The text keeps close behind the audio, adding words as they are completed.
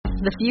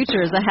The future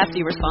is a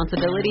hefty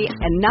responsibility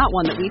and not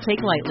one that we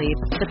take lightly.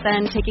 But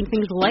then taking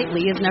things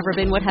lightly has never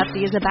been what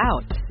Hefty is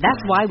about.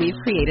 That's why we've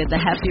created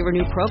the Hefty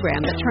Renew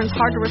program that turns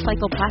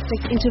hard-to-recycle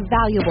plastics into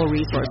valuable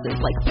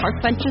resources like park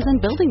benches and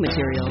building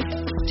materials.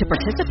 To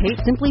participate,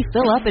 simply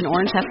fill up an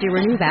orange Hefty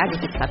Renew bag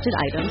with accepted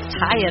items,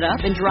 tie it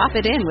up, and drop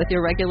it in with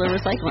your regular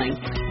recycling.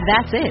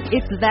 That's it.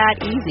 It's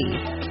that easy.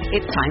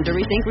 It's time to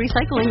rethink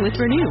recycling with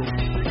Renew.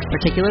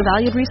 Particular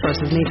valued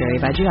resources may vary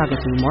by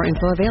geography. More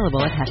info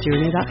available at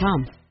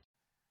heftyrenew.com.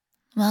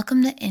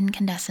 Welcome to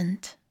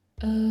Incandescent.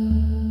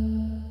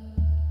 When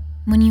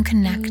you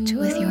connect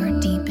with your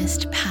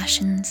deepest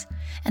passions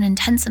and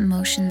intense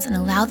emotions and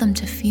allow them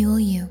to fuel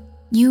you,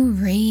 you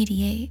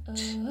radiate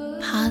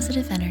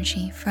positive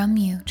energy from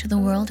you to the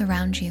world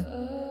around you.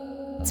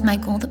 It's my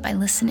goal that by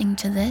listening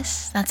to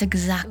this, that's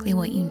exactly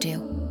what you do.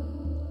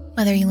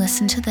 Whether you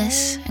listen to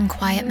this in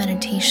quiet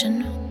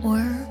meditation or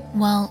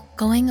while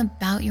going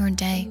about your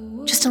day,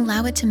 just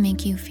allow it to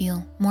make you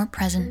feel more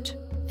present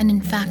and,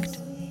 in fact,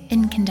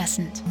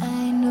 incandescent.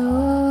 I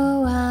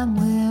know I'm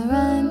where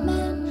I'm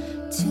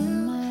meant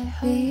to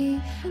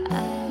be.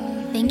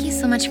 Thank you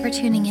so much for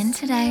tuning in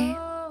today.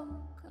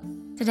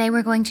 Today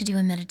we're going to do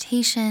a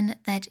meditation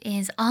that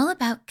is all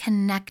about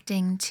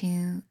connecting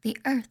to the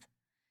earth,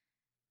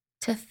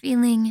 to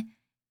feeling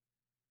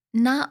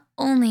not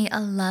only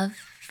a love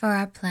for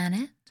our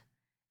planet,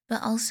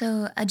 but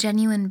also a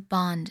genuine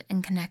bond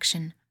and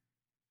connection.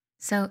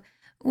 So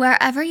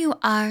wherever you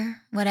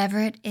are, whatever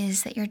it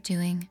is that you're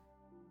doing,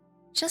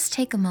 just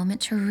take a moment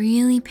to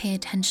really pay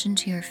attention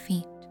to your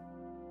feet.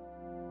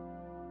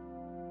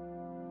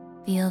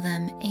 Feel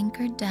them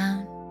anchored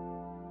down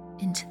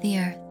into the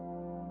earth.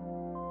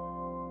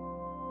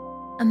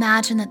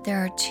 Imagine that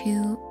there are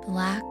two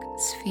black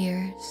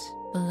spheres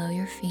below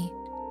your feet,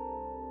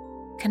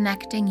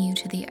 connecting you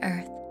to the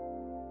earth.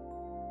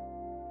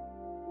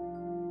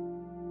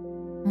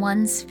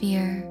 One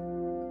sphere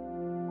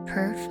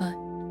per foot.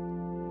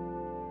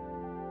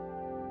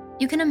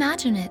 You can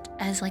imagine it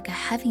as like a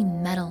heavy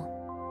metal,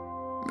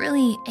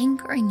 really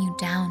anchoring you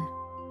down.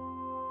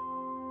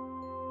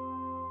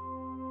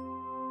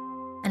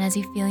 And as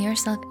you feel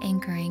yourself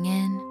anchoring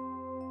in,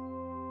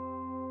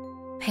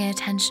 pay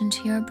attention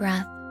to your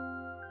breath.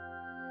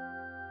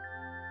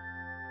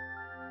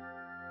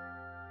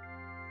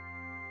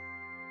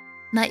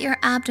 Let your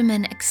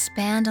abdomen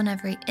expand on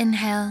every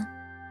inhale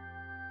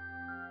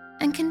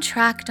and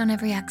contract on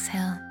every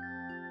exhale.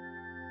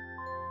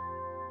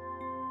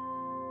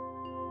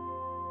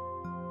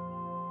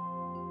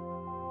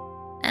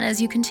 And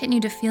as you continue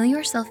to feel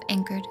yourself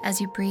anchored as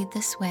you breathe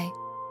this way,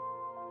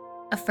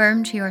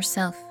 affirm to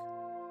yourself,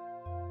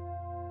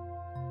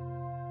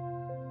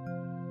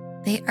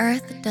 the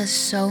earth does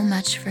so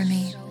much for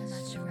me.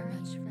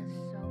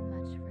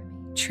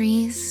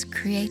 Trees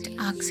create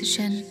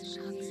oxygen.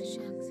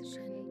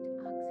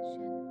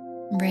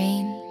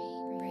 Rain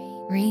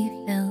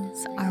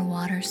refills our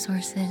water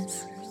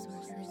sources.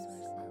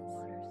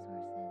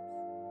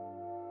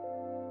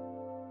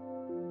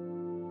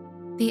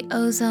 The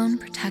ozone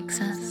protects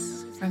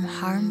us from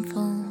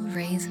harmful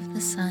rays of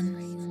the sun.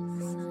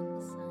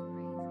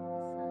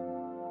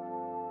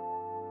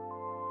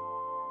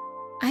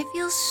 I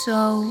feel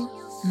so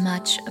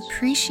much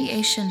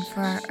appreciation for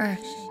our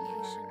earth.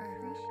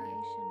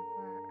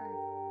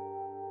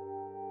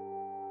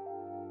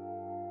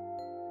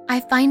 I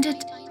find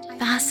it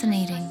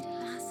fascinating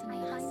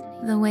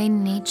the way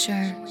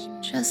nature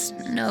just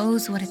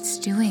knows what it's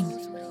doing.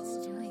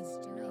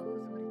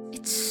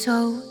 It's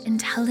so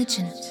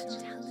intelligent.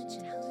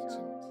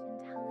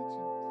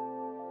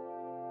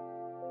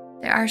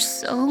 There are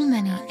so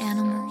many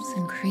animals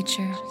and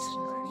creatures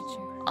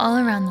all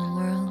around the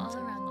world,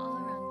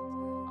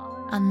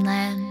 on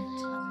land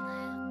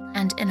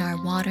and in our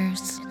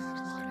waters.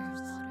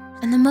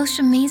 And the most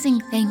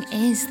amazing thing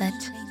is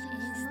that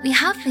we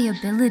have the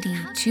ability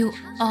to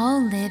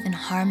all live in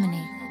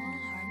harmony.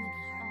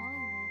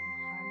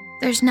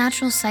 There's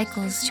natural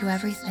cycles to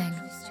everything,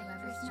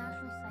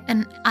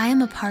 and I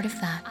am a part of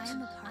that.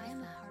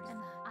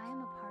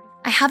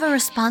 I have a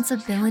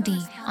responsibility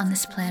on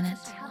this planet.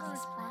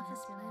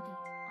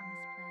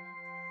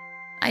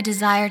 I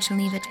desire to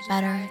leave it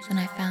better than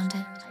I found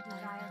it.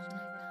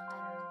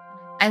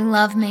 I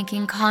love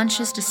making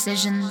conscious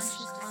decisions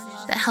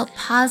that help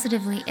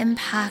positively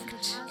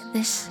impact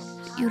this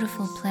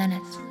beautiful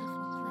planet.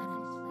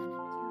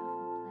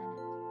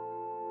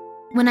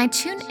 When I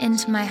tune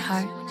into my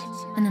heart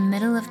in the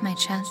middle of my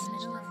chest,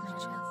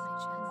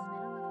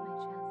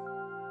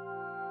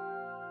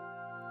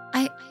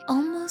 I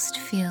almost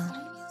feel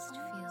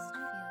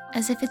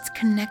as if it's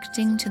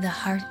connecting to the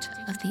heart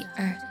of the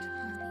earth.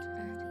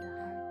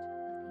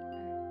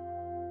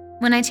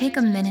 When I take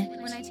a minute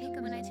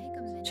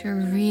to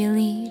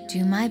really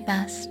do my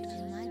best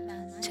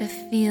to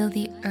feel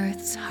the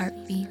earth's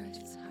heartbeat,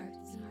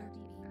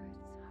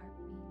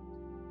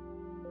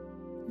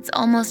 it's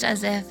almost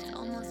as if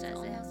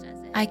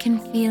I can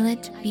feel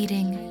it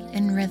beating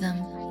in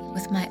rhythm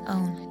with my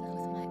own.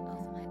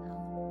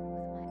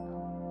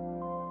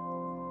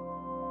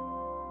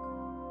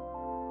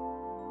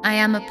 I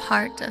am a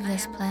part of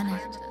this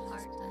planet.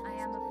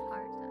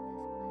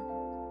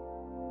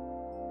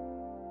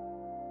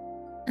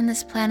 And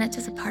this planet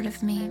is a part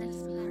of me.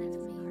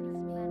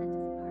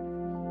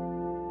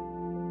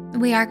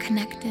 We are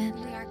connected.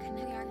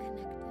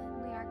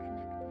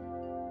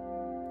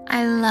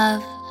 I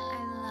love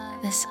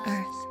this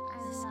earth.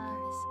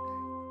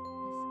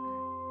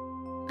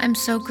 I'm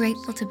so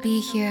grateful to be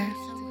here.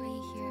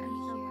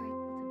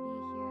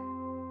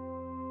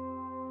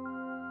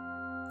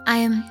 I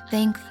am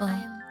thankful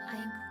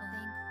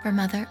for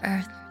Mother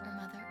Earth.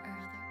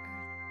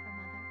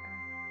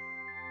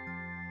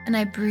 And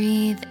I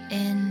breathe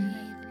in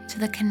to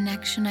the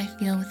connection I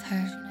feel with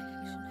her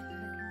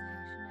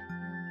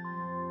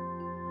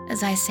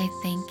as I say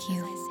thank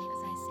you.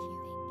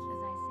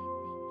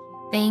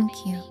 Thank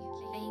you.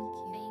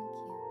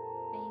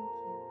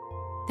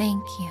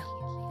 Thank you.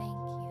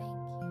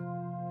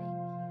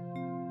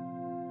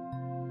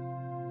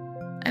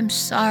 I'm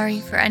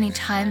sorry for any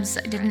times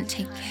I didn't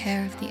take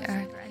care of the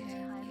earth.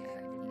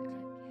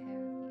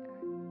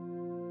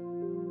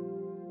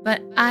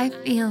 But I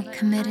feel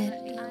committed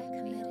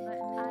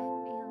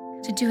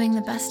to doing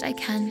the best I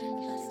can.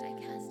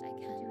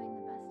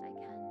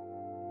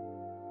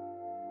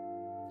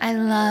 I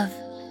love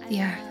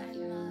the earth,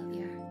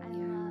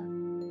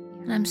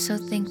 and I'm so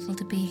thankful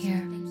to be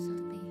here.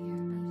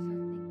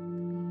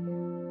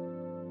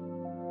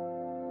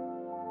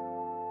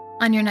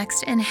 On your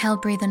next inhale,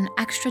 breathe in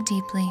extra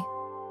deeply,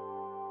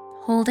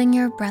 holding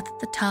your breath at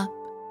the top,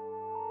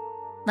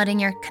 letting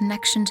your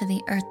connection to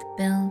the earth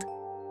build,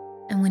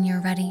 and when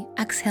you're ready,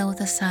 exhale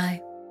with a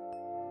sigh.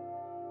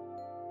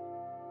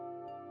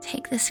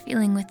 Take this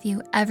feeling with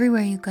you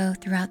everywhere you go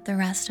throughout the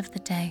rest of the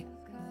day,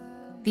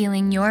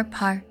 feeling your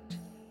part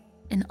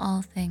in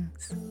all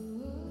things.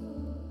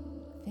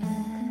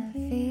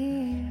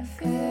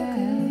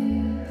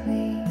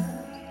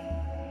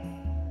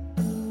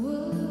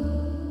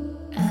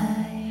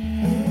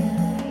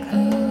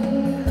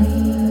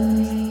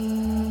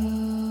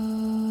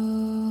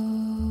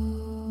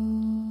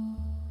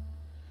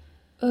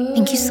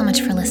 Thank you so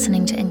much for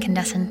listening to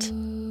Incandescent.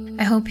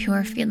 I hope you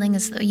are feeling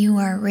as though you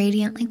are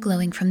radiantly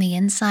glowing from the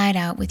inside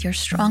out with your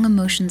strong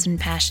emotions and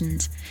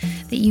passions,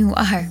 that you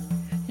are,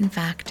 in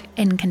fact,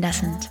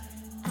 incandescent.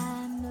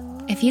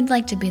 If you'd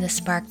like to be the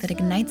spark that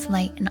ignites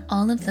light in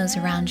all of those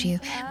around you,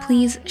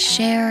 please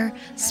share,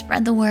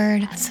 spread the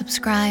word,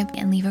 subscribe,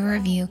 and leave a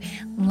review.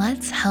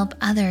 Let's help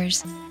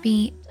others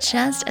be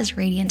just as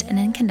radiant and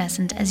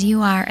incandescent as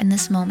you are in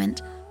this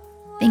moment.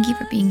 Thank you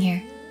for being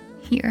here.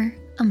 You're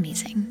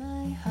amazing.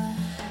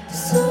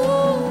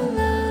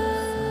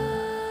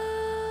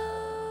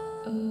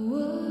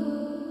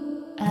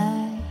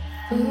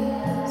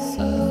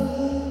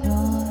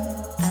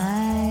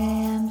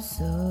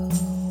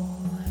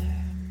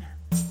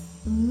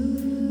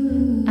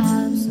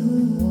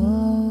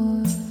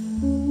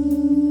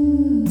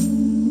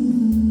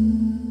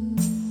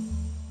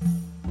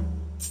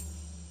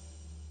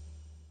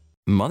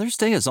 Mother's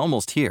Day is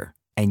almost here,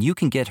 and you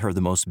can get her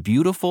the most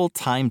beautiful,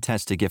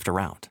 time-tested gift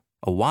around.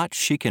 A watch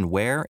she can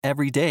wear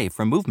every day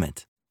from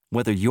Movement.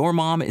 Whether your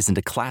mom is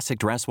into classic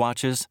dress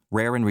watches,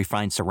 rare and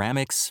refined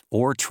ceramics,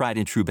 or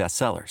tried-and-true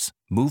bestsellers,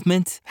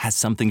 Movement has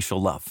something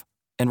she'll love.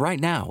 And right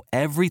now,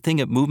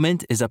 everything at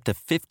Movement is up to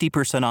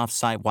 50% off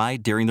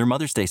site-wide during their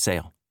Mother's Day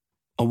sale.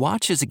 A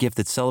watch is a gift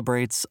that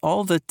celebrates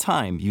all the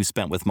time you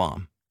spent with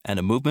mom, and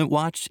a Movement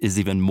watch is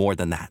even more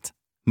than that.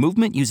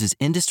 Movement uses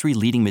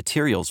industry-leading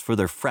materials for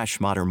their fresh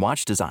modern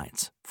watch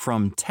designs,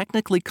 from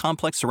technically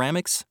complex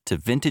ceramics to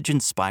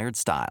vintage-inspired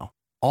style,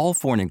 all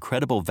for an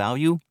incredible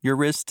value your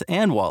wrist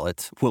and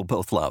wallet will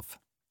both love.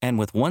 And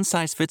with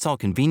one-size-fits-all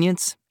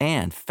convenience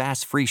and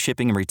fast free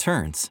shipping and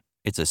returns,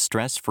 it's a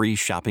stress-free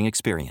shopping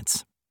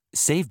experience.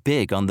 Save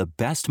big on the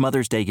best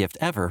Mother's Day gift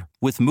ever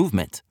with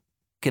Movement.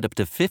 Get up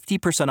to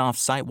 50% off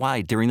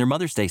site-wide during their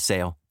Mother's Day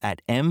sale at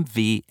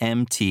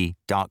mvmt.com.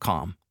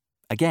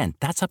 Again,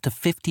 that's up to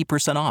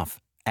 50%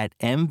 off at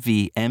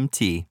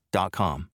mvmt.com.